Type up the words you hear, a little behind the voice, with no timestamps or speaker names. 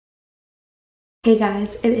Hey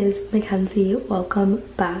guys, it is Mackenzie. Welcome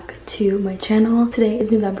back to my channel. Today is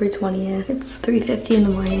November 20th. It's 3:50 in the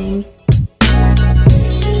morning.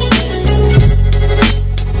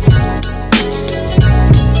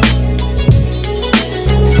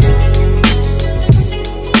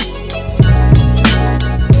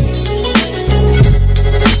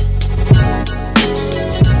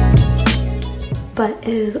 But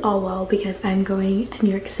it is all well because I'm going to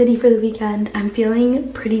New York City for the weekend. I'm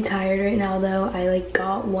feeling pretty tired right now though. I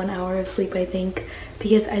got 1 hour of sleep I think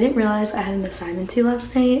because I didn't realize I had an assignment due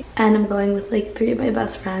last night. And I'm going with three of my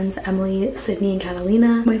best friends, Emily, Sydney, and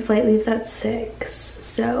Catalina. My flight leaves at 6,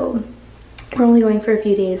 so we're only going for a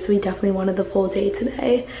few days, so we definitely wanted the full day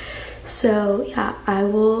today. So yeah, I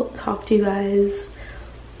will talk to you guys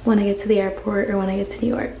when I get to the airport or when I get to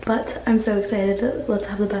New York. But I'm so excited. Let's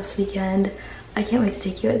have the best weekend. I can't wait to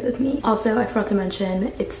take you guys with me. Also, I forgot to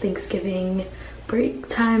mention it's Thanksgiving break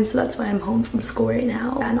time, so that's why I'm home from school right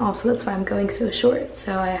now. And also that's why I'm going so short.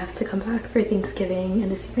 So I have to come back for Thanksgiving and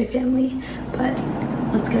to see my family. But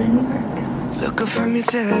let's go to New York. Look up from your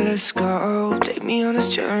telescope, take me on this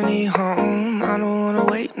journey home. I don't wanna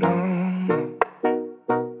wait no more.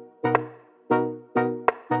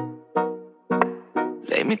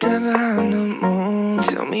 Lay me down behind the moon,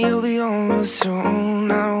 tell me you'll be on real soon.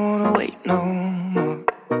 I don't wanna wait no more.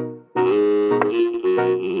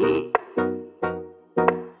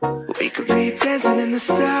 We could be dancing in the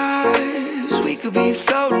stars, we could be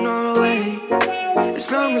floating on the way.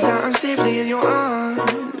 As long as I'm safely in your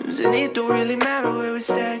arms, and it don't really matter where we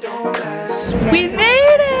stay. We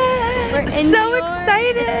made it! We're in so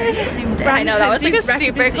excited! I know, that was like a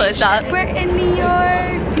super close up. We're in New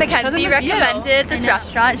York. Mackenzie recommended this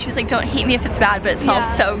restaurant. She was like, don't hate me if it's bad, but it smells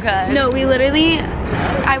so good. No, we literally,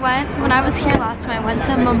 when I was here last time, I went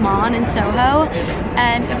to Maman in Soho,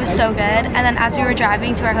 and it was so good. And then as we were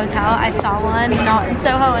driving to our hotel, I saw one not in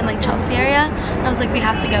Soho, in Chelsea area. And I was like, we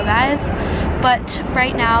have to go, guys. But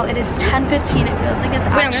right now it is 10:15. It feels like it's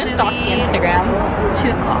actually Instagram 2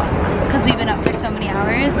 o'clock because we've been up for so many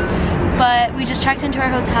hours. But we just checked into our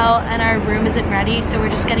hotel and our room isn't ready, so we're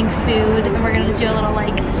just getting food and we're gonna do a little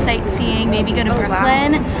sightseeing, maybe go to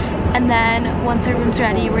Brooklyn. Wow. And then once our room's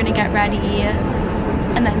ready, we're gonna get ready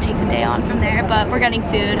and then take the day on from there. But we're getting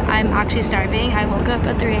food. I'm actually starving. I woke up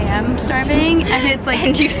at 3 a.m. starving, and it's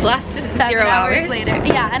and you slept 7 hours later.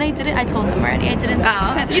 Yeah, and I told them already. I didn't.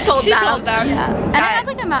 Oh, you told them. Told them. Yeah. And I had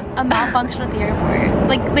a malfunction at the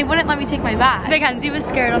airport. They wouldn't let me take my bag. Mackenzie was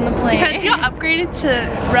scared on the plane. Mackenzie got upgraded to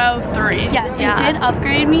row 3. Yes, they did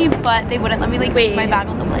upgrade me, but they wouldn't let me take my bag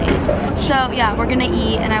on the plane. So yeah, we're gonna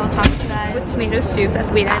eat, and I will talk to you guys. With tomato soup.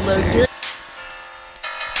 That's weird. I low-key.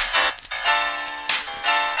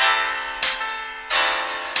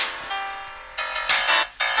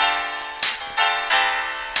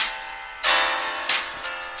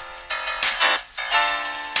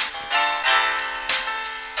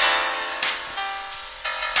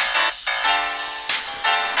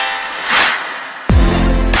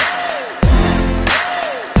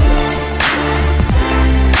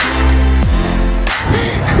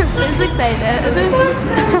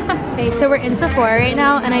 Okay, so we're in Sephora right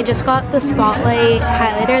now, and I just got the Spotlight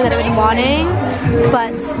highlighter that I've been wanting,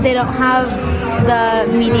 but they don't have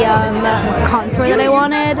the medium contour that I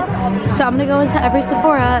wanted, so I'm gonna go into every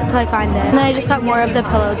Sephora until I find it. And then I just got more of the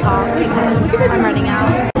pillow top because I'm running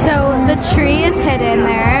out. So the tree is hidden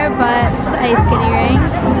there, but it's the ice skating rink.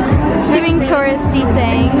 Doing touristy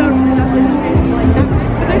things.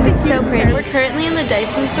 It's so pretty. We're currently in the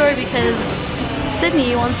Dyson store because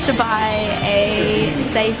Sydney wants to buy a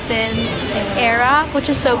Dyson Airwrap, which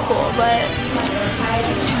is so cool, but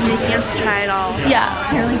she's making us try it all. Yeah.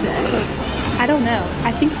 Hair like this. I don't know.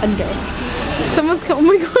 I think under. Someone's oh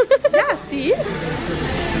my god. Yeah, see?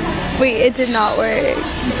 Wait, it did not work.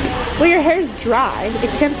 Well, your hair is dry.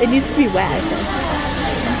 It needs to be wet.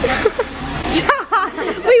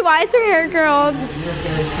 Wait, why is her hair curled?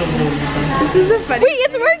 This isn't funny. Wait,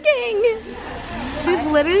 it's working! There's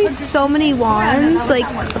literally so many wands,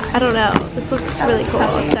 I don't know, this looks really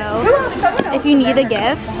cool, so if you need a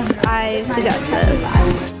gift, I suggest this.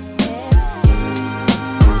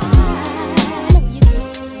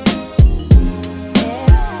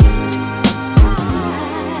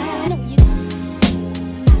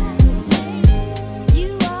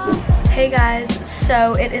 Hey guys,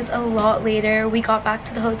 so it is a lot later. We got back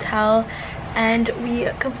to the hotel and we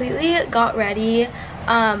completely got ready.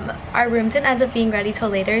 Our room didn't end up being ready till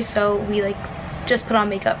later, so we just put on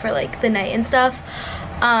makeup for the night and stuff.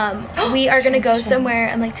 We are gonna go somewhere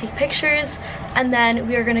and take pictures, and then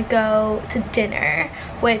we are gonna go to dinner,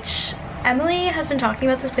 which Emily has been talking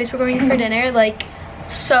about this place we're going to for dinner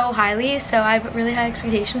so highly, so I have really high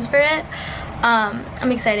expectations for it.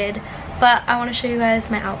 I'm excited, but I want to show you guys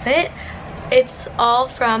my outfit. It's all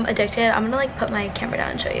from Addicted. I'm gonna like put my camera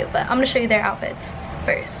down and show you, but I'm gonna show you their outfits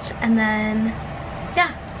first, and then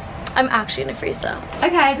yeah, I'm actually gonna freeze though.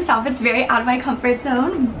 Okay, this outfit's very out of my comfort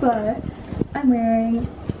zone, but I'm wearing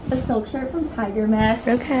a silk shirt from Tiger Mist,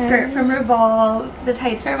 skirt from Revolve, the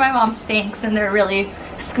tights are my mom's Spanx and they're really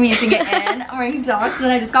squeezing it in. I'm wearing dogs, and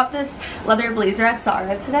then I just got this leather blazer at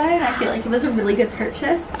Zara today, and I feel like it was a really good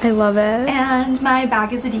purchase. I love it. And my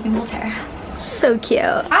bag is a Deacon Voltaire. So cute.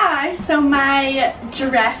 Hi, so my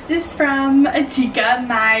dress is from Atika,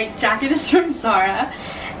 my jacket is from Zara,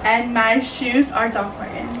 and my shoes are Doc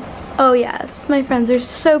Martens. Oh yes, my friends are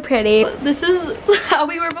so pretty. This is how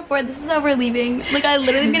we were before, this is how we're leaving. Like, I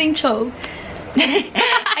literally am getting choked.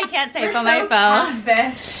 I can't type on my phone.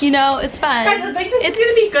 You know, it's fun. Guys, I think this is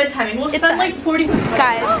gonna be good timing. We'll spend like 40 minutes.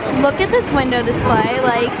 Guys, look at this window display.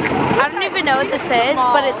 Like, I don't even know what this is,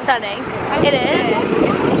 but it's stunning. It is.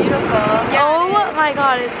 It's beautiful. Oh my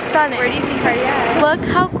god, it's stunning. Where do you see Cartier? Look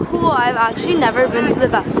how cool. I've actually never been to the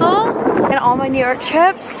Vessel in all my New York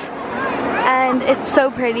trips, and it's so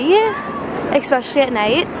pretty, especially at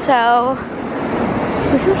night. So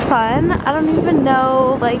this is fun. I don't even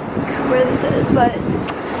know like where this is, but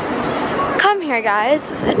come here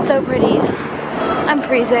guys, it's so pretty. I'm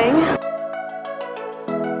freezing.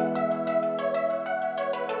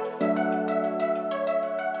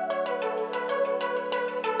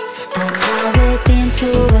 We've been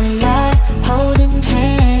through a lot, holding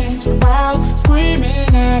hands while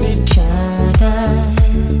screaming at each other.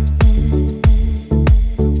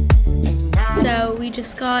 So we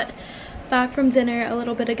just got back from dinner a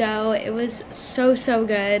little bit ago. It was so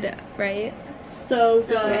good, right? So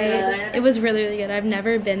good. It was really good. I've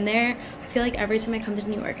never been there. I feel like every time I come to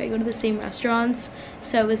New York I go to the same restaurants,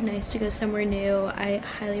 so it was nice to go somewhere new. I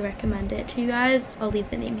highly recommend it to you guys. I'll leave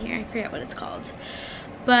the name here. I forget what it's called.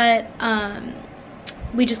 But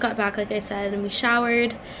we just got back, like I said, and we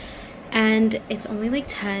showered, and it's only like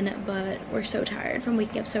 10, but we're so tired from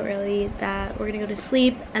waking up so early that we're gonna go to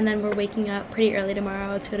sleep, and then we're waking up pretty early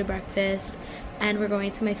tomorrow to go to breakfast, and we're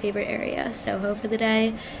going to my favorite area, Soho, for the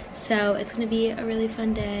day. So it's gonna be a really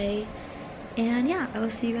fun day, and yeah, I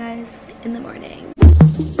will see you guys in the morning.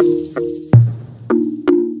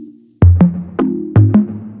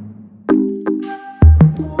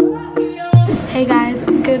 Hey guys,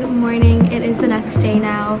 good morning. It is the next day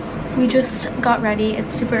now. We just got ready.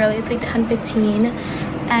 It's super early. It's like 10:15,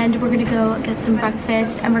 and we're gonna go get some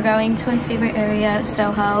breakfast, and we're going to my favorite area,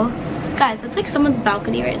 Soho. Guys, that's like someone's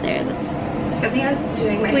balcony right there. I think I was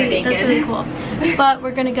doing my hair naked. That's really cool. But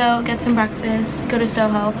we're gonna go get some breakfast, go to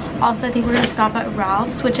Soho. Also, I think we're gonna stop at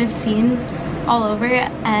Ralph's, which I've seen all over,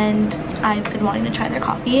 and I've been wanting to try their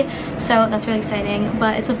coffee, so that's really exciting.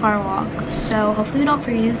 But it's a far walk, so hopefully we don't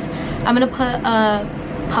freeze. I'm gonna put a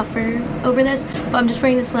puffer over this, but I'm just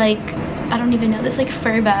wearing this like, I don't even know, this like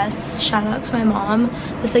fur vest, shout out to my mom,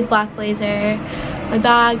 this like black blazer, my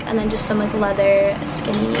bag, and then just some like leather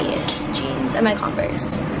skinny jeans and my Converse.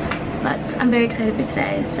 But I'm very excited for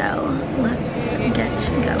today, so let's get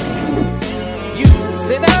going. You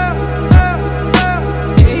sit down, yeah.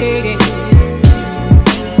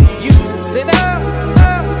 You sit down,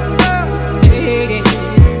 yeah.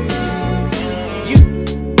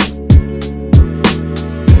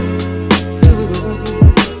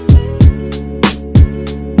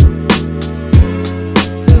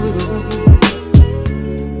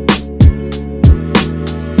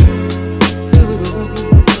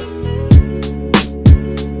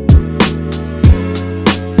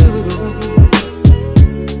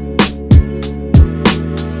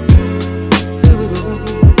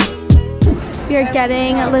 We are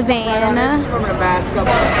getting Levain.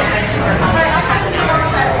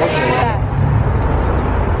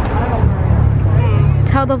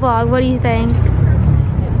 Tell the vlog, what do you think?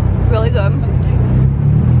 Really good.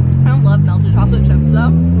 I don't love melted chocolate chips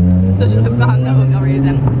though, so just have gotten that for no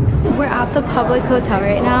reason. We're at the Public Hotel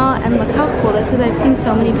right now, and look how cool this is. I've seen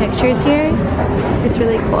so many pictures here. It's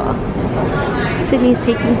really cool. Sydney's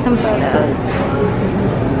taking some photos.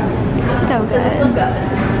 So good.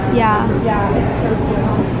 Yeah. Yeah, it's so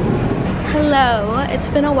cool. Hello, it's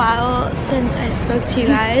been a while since I spoke to you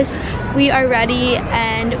guys. We are ready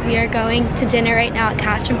and we are going to dinner right now at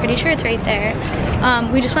Catch. I'm pretty sure it's right there.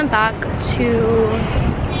 We just went back to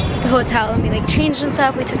the hotel and we like changed and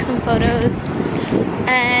stuff. We took some photos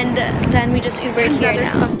and then we just Ubered here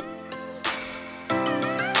now.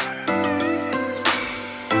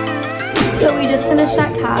 So we just finished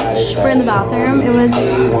at Catch. We're in the bathroom. It was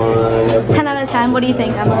 10 out of 10. What do you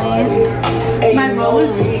think, Emily? My roll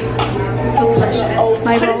was delicious. delicious.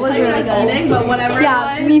 My roll was really good. But whatever.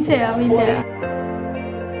 Yeah, me too, me too.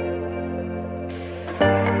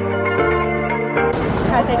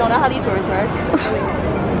 If I don't know how these doors work.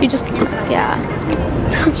 You just, yeah.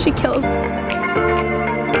 She kills.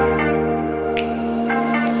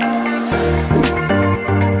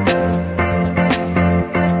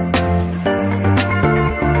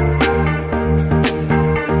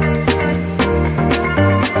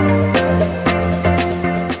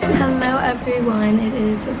 Hello everyone, it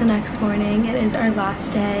is the next morning. It is our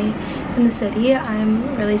last day in the city.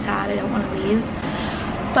 I'm really sad, I don't want to leave.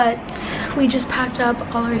 But we just packed up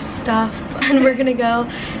all our stuff and we're gonna go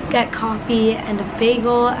get coffee and a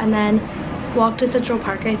bagel and then walk to Central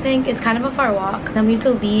Park, I think. It's kind of a far walk. Then we have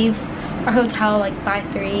to leave our hotel like by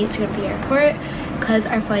 3 to go to the airport because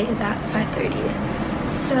our flight is at 5:30.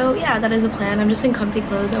 So yeah, that is a plan. I'm just in comfy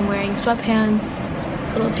clothes. I'm wearing sweatpants,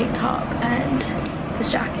 little tank top, and this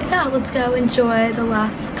jacket. Yeah, let's go enjoy the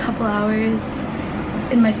last couple hours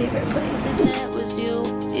in my favorite place. It was you,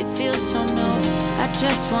 it feels so new. I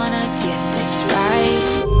just wanna get this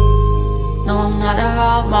right. No, I'm not a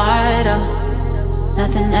role model.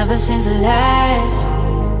 Nothing ever seems to last.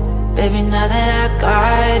 Baby, now that I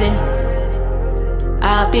got it,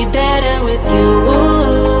 I'll be better with you.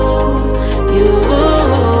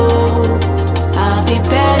 I'll be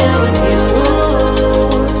better with you.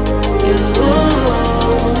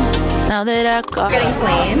 Now that I got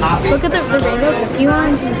it. Look at the rainbow cookie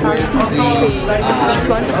ones. Each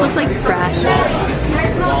one just looks like fresh.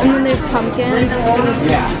 And then there's pumpkin.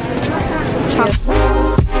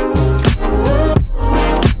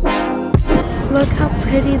 Look how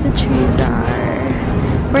pretty the trees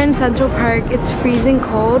are. We're in Central Park. It's freezing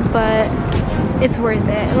cold, but it's worth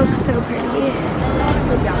it. It looks so pretty.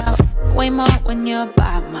 Way more when you're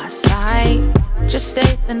by my side. Just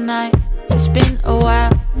stay the night. It's been a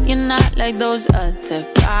while. You're not like those other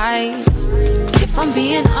guys. If I'm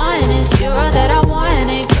being honest, you're all that I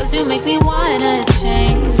wanted, cause you make me wanna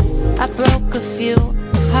change. I broke a few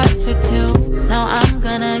hearts or two. Now I'm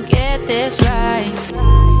gonna get this right.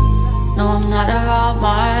 No, I'm not a role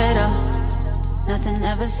model. Nothing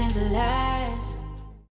ever seems to last.